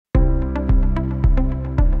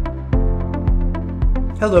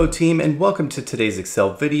Hello team, and welcome to today's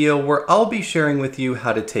Excel video where I'll be sharing with you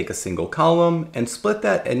how to take a single column and split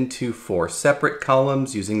that into 4 separate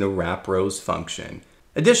columns using the WRAPROWS function.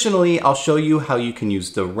 Additionally, I'll show you how you can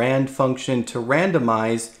use the rand function to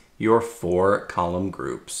randomize your 4 column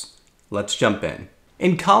groups. Let's jump in.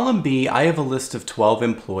 In column B, I have a list of 12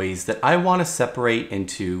 employees that I want to separate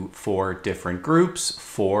into 4 different groups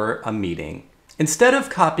for a meeting. Instead of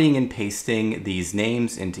copying and pasting these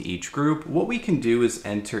names into each group, what we can do is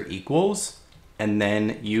enter equals and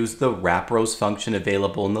then use the WRAPROWS function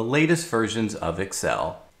available in the latest versions of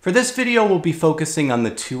Excel. For this video, we'll be focusing on the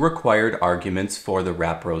 2 required arguments for the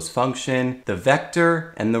WRAPROWS function, the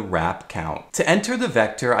vector and the wrap count. To enter the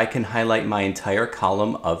vector, I can highlight my entire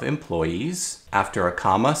column of employees. After a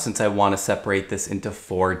comma, since I want to separate this into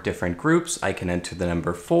 4 different groups, I can enter the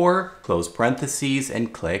number 4, close parentheses,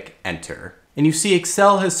 and click enter. And you see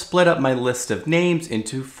Excel has split up my list of names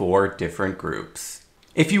into 4 different groups.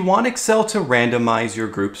 If you want Excel to randomize your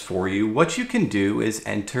groups for you, what you can do is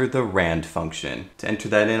enter the rand function. To enter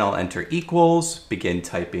that in, I'll enter equals, begin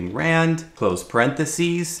typing rand, close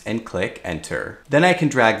parentheses, and click enter. Then I can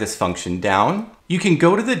drag this function down. You can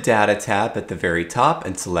go to the Data tab at the very top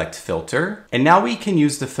and select Filter. And now we can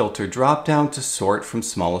use the Filter dropdown to sort from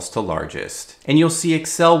smallest to largest. And you'll see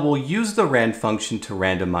Excel will use the rand function to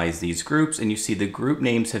randomize these groups, and you see the group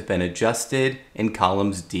names have been adjusted in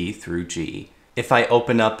columns D through G. If I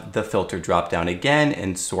open up the Filter dropdown again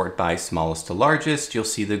and sort by smallest to largest, you'll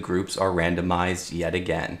see the groups are randomized yet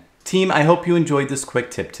again. Team, I hope you enjoyed this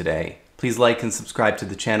quick tip today. Please like and subscribe to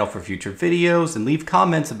the channel for future videos and leave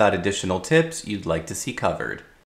comments about additional tips you'd like to see covered.